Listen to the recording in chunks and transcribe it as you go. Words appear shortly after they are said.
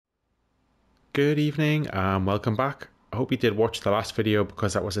Good evening and welcome back. I hope you did watch the last video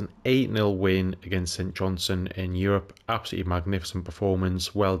because that was an 8-0 win against St Johnstone in Europe. Absolutely magnificent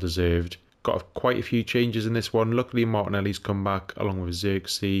performance, well deserved. Got quite a few changes in this one. Luckily Martinelli's come back along with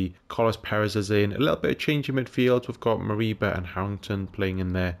Zirkzee. Carlos Perez is in. A little bit of change in midfield. We've got Mariba and Harrington playing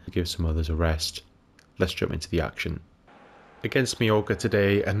in there to give some others a rest. Let's jump into the action. Against Mallorca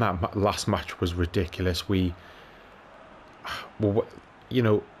today, and that last match was ridiculous. You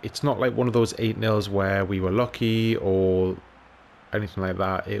know, it's not like one of those 8-0s where we were lucky or anything like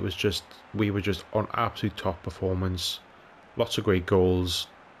that. It was just, we were just on absolute top performance. Lots of great goals.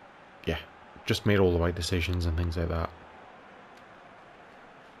 Yeah, just made all the right decisions and things like that.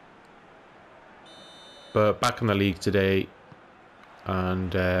 But back in the league today,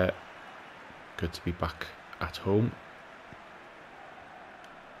 and good to be back at home.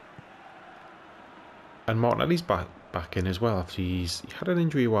 And Martinelli's back in as well after he had an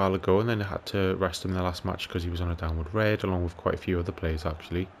injury a while ago and then had to rest him in the last match because he was on a downward red, along with quite a few other players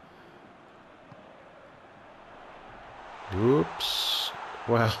actually. Oops.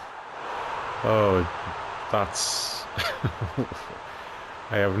 Well, oh, that's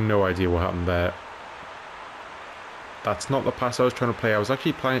I have no idea what happened there. That's not the pass I was trying to play. I was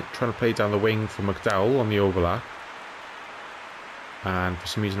actually trying to play down the wing for McDowell on the overlap, and for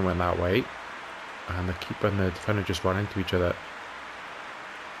some reason it went that way. And the keeper and the defender just ran into each other.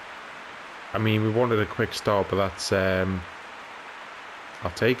 I mean, we wanted a quick start, but that's I'll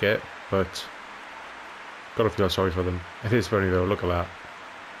take it, but gotta feel sorry for them. It is funny though, look at that.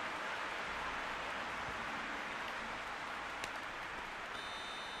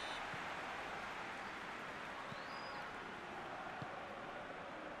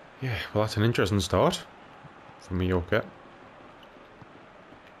 Yeah, well, that's an interesting start from Mallorca.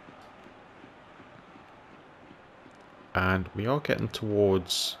 And we are getting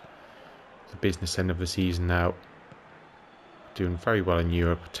towards the business end of the season now. Doing very well in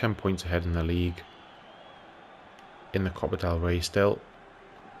Europe, 10 points ahead in the league. In the Copa del Rey still.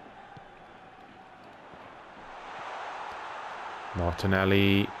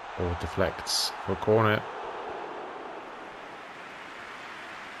 Martinelli deflects for a corner.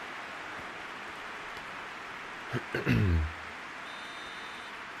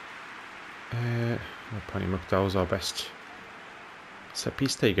 Apparently McDowell's our best set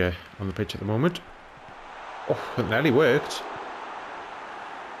piece taker on the pitch at the moment. Oh, it nearly worked.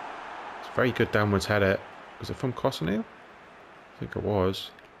 It's a very good downwards header. Was it from Cossenale? I think it was.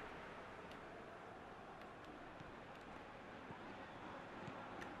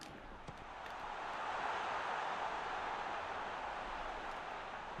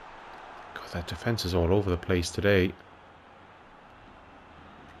 God, that defence is all over the place today.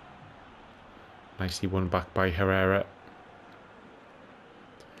 Nicely won back by Herrera.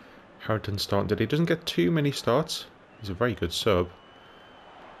 Harrington starting today. Doesn't get too many starts. He's a very good sub.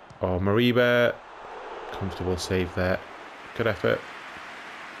 Oh, Mariba. Comfortable save there. Good effort.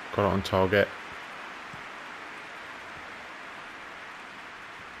 Got it on target.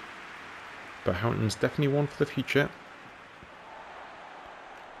 But Harrington's definitely one for the future.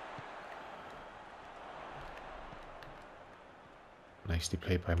 Nicely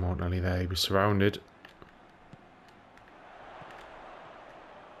played by Martinelli there. He was surrounded.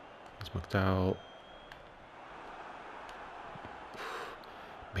 There's McDowell.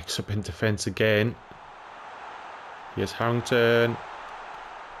 Mix up in defence again. Here's Harrington.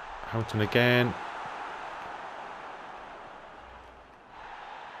 Harrington again.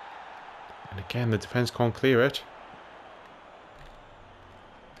 And again, the defence can't clear it.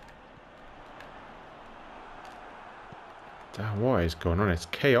 Damn, what is going on? It's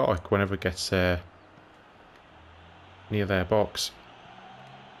chaotic whenever it gets near their box.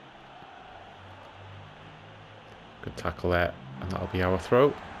 Good tackle there, and that'll be our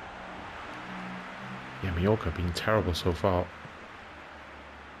throw. Yeah, Mallorca have been terrible so far.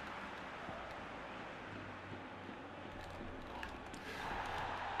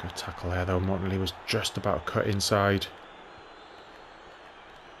 Good tackle there though. Martinelli was just about cut inside.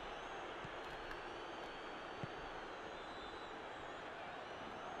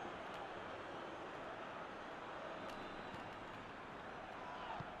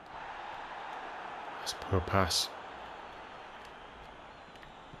 That's a poor pass.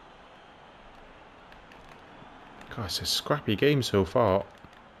 God, it's a scrappy game so far.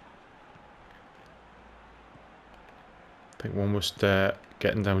 I think we're almost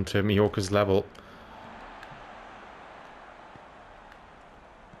getting down to Mallorca's level.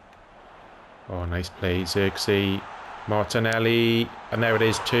 Oh, nice play. Zirkzee, Martinelli, and there it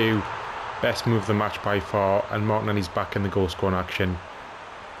is, 2. Best move of the match by far, and Martinelli's back in the goal scoring action.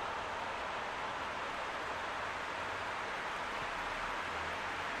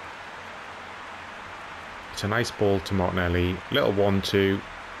 It's a nice ball to Martinelli. Little 1-2.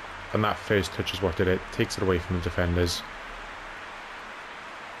 And that first touch is what did it. Takes it away from the defenders.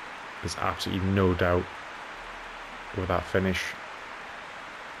 There's absolutely no doubt with that finish.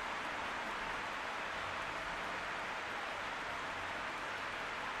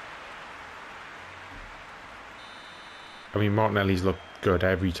 I mean, Martinelli's looked good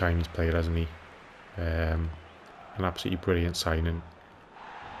every time he's played, hasn't he? An absolutely brilliant signing.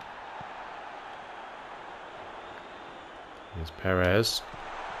 Here's Perez.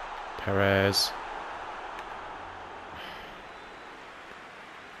 Perez.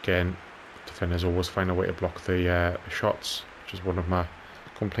 Again, defenders always find a way to block the shots, which is one of my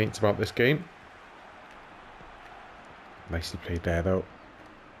complaints about this game. Nicely played there, though.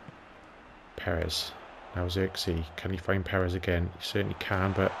 Perez. Now Zirkzee. Can he find Perez again? He certainly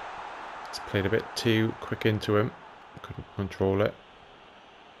can, but it's played a bit too quick into him. Couldn't control it.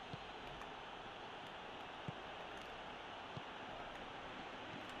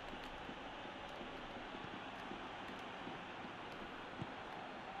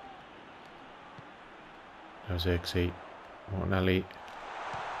 Now Zirkzee. Martinelli.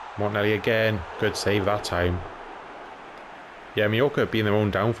 Martinelli again. Good save that time. Yeah, Mallorca have been their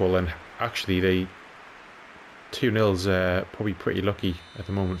own downfall, and actually they 2-0's probably pretty lucky at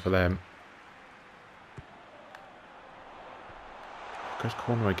the moment for them. Good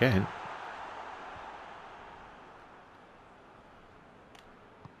corner again.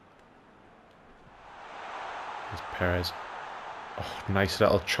 There's Perez. Oh, nice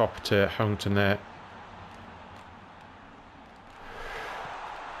little chop to Harrington there.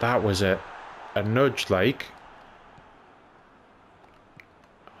 That was a nudge, like.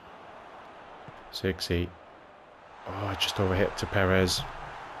 Zirkzee. Oh, just overhit to Perez.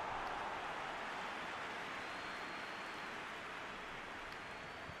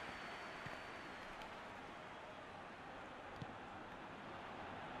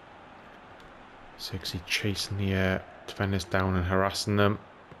 Zirkzee chasing the defenders down and harassing them.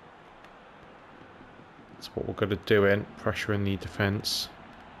 That's what we're going to do in. Pressuring the defence.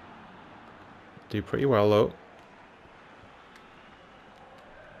 Do pretty well though.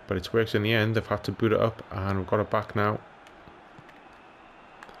 But it's worked in the end. They've had to boot it up and we've got it back now.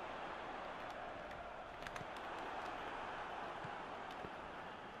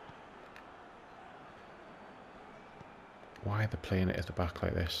 Why are they playing it at the back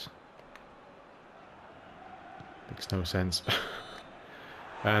like this? Makes no sense.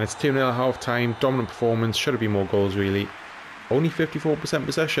 And it's 2-0 at half time. Dominant performance. Should have been more goals really. Only 54%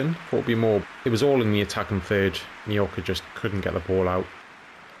 possession. Thought it'd be more. It was all in the attacking third. Mallorca just couldn't get the ball out.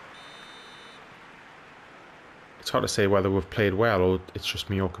 It's hard to say whether we've played well or it's just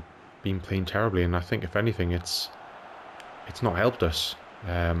Mallorca been playing terribly, and I think if anything it's not helped us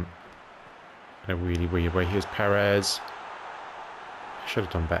in a really weird way. Here's Perez. Should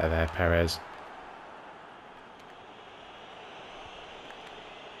have done better there, Perez.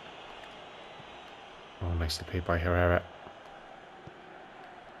 Oh, nicely played by Herrera.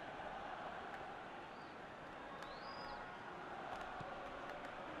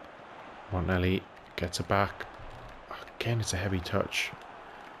 Martinelli gets it back. Again, it's a heavy touch.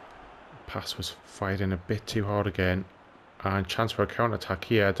 Pass was fired in a bit too hard again. And chance for a counter-attack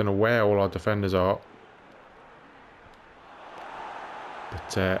here. I don't know where all our defenders are. But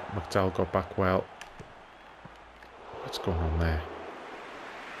McDowell got back well. What's going on there?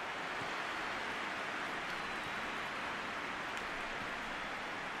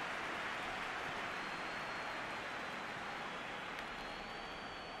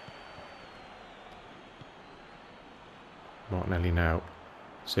 Martinelli now.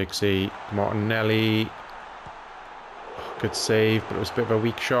 Zirkzee, Martinelli. Oh, good save, but it was a bit of a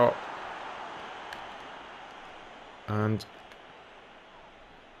weak shot. And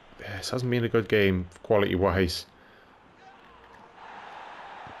this hasn't been a good game quality-wise.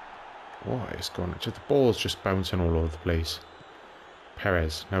 What is going on? The ball's just bouncing all over the place.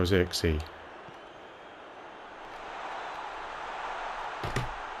 Perez, now Zirkzee. Oh,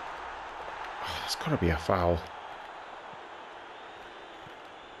 there's got to be a foul.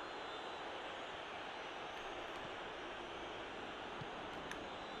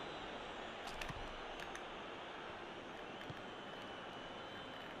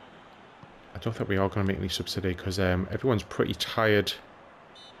 I don't think we are going to make any subs today because everyone's pretty tired.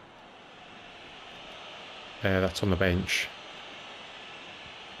 That's on the bench.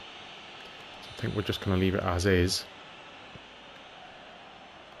 So I think we're just going to leave it as is.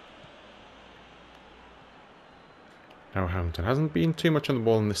 Now Hampton hasn't been too much on the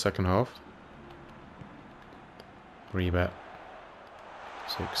ball in the second half. Reba.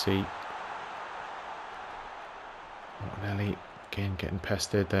 Zirkzee. Martinelli again getting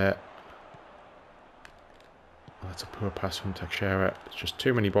pestered there. That's a poor pass from Teixeira. It's just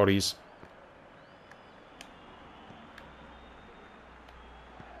too many bodies.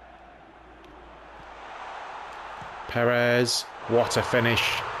 Perez, what a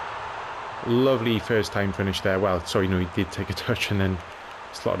finish. Lovely first time finish there. Well, sorry, no, he did take a touch and then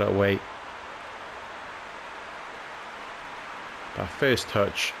slotted it away. That first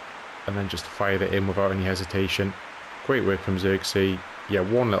touch and then just fired it in without any hesitation. Great work from Zirkzee. Yeah,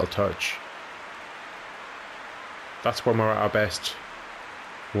 one little touch. That's when we're at our best.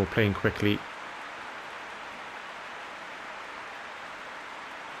 We're playing quickly.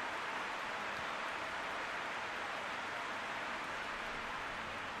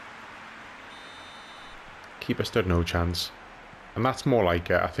 Keeper stood no chance. And that's more like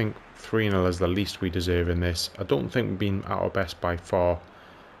it. I think 3-0 is the least we deserve in this. I don't think we've been at our best by far.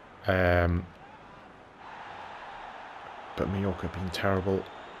 But Mallorca have been terrible.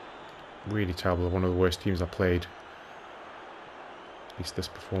 Really terrible. One of the worst teams I played. At least this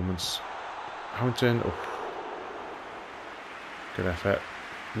performance. Harrington. Oh. Good effort.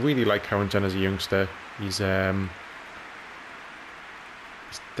 Really like Harrington as a youngster. He's definitely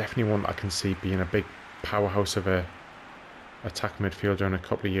one that I can see being a big powerhouse of a attack midfielder in a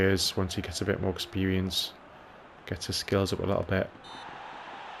couple of years once he gets a bit more experience, gets his skills up a little bit.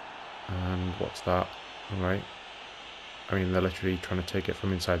 And what's that? Alright. I mean, they're literally trying to take it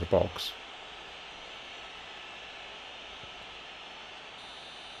from inside the box.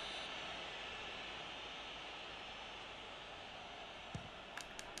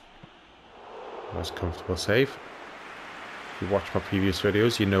 That was a comfortable save. If you watch my previous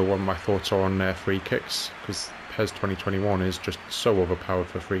videos, you know what my thoughts are on free kicks, because PES 2021 is just so overpowered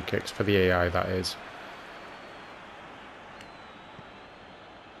for free kicks, for the AI that is.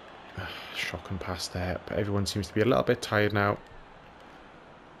 Shocking pass there, but everyone seems to be a little bit tired now.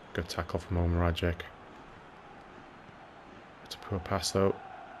 Good tackle from Omaragic. It's a poor pass though.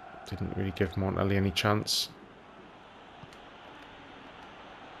 Didn't really give Martinelli any chance.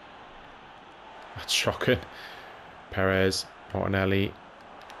 That's shocking. Perez, Martinelli.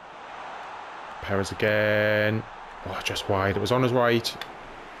 Perez again. Oh, just wide. It was on his right.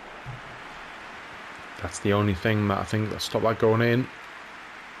 That's the only thing that I think that stopped that going in.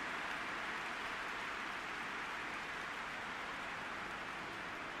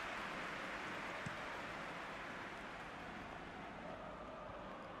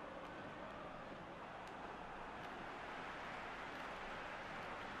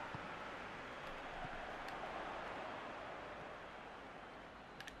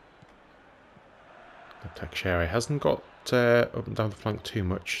 Teixeira hasn't got up and down the flank too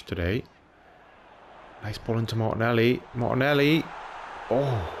much today. Nice ball into Martinelli. Martinelli.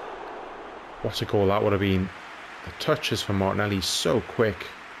 Oh, what a goal that would have been. The touches from Martinelli so quick.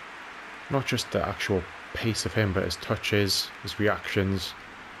 Not just the actual pace of him, but his touches, his reactions.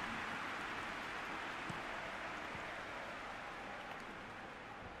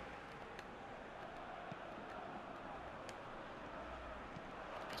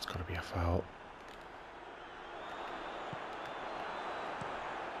 It's got to be a foul.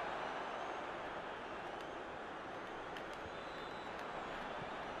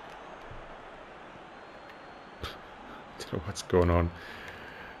 What's going on?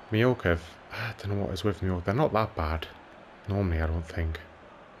 Mallorca, I don't know what is with Mallorca. They're not that bad. Normally, I don't think.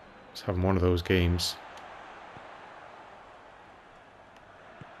 Just having one of those games.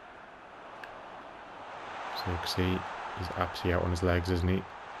 Zirkzee, he's absolutely out on his legs, isn't he?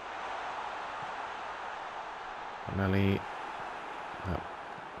 Martinelli. No.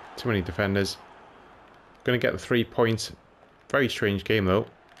 Too many defenders. Going to get the 3 points. Very strange game though.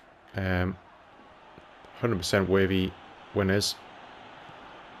 100% worthy winners.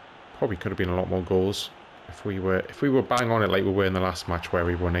 Probably could have been a lot more goals if we were bang on it like we were in the last match where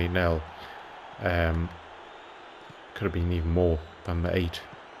we won 8-0. Could have been even more than the 8.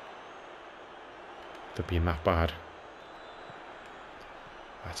 They've been that bad.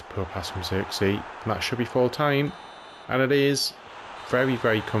 That's a poor pass from Zirkzee, and that should be full time, and it is. Very,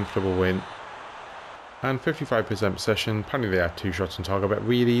 very comfortable win. And 55% possession. Apparently they had 2 shots on target, but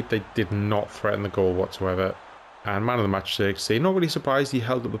really they did not threaten the goal whatsoever. And man of the match, Zirkzee. Not really surprised, he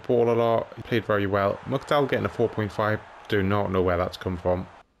held up the ball a lot. He played very well. Mukhtar getting a 4.5. Do not know where that's come from.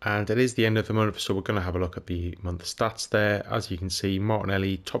 And it is the end of the month, so we're going to have a look at the month stats there. As you can see,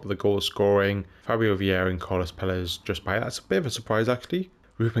 Martinelli, top of the goal scoring. Fabio Vieira and Carlos Perez just by. That's a bit of a surprise, actually.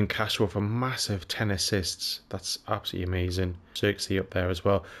 Ruben Castro with a massive 10 assists. That's absolutely amazing. Zirkzee up there as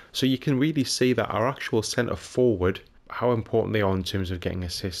well. So you can really see that our actual centre forward, how important they are in terms of getting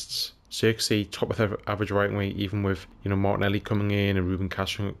assists. Zirkzee, top of the average right wing, even with, Martinelli coming in and Ruben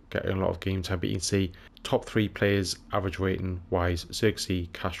Castro getting a lot of game time. But you can see top 3 players average rating wise: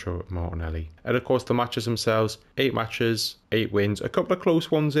 Zirkzee, Castro, Martinelli. And of course the matches themselves: 8 matches, 8 wins, a couple of close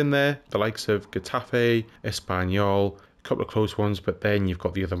ones in there, the likes of Getafe, Espanyol, a couple of close ones, but then you've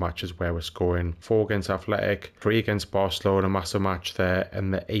got the other matches where we're scoring 4 against Athletic, 3 against Barcelona, a massive match there,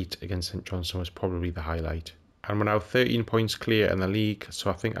 and the 8 against St Johnstone was probably the highlight. And we're now 13 points clear in the league,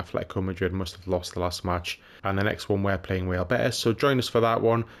 so I think Atletico Madrid must have lost the last match, and the next one we're playing Real Betis, so join us for that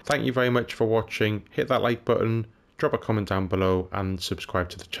one. Thank you very much for watching. Hit that like button, drop a comment down below, and subscribe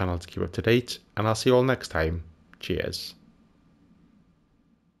to the channel to keep up to date, and I'll see you all next time. Cheers.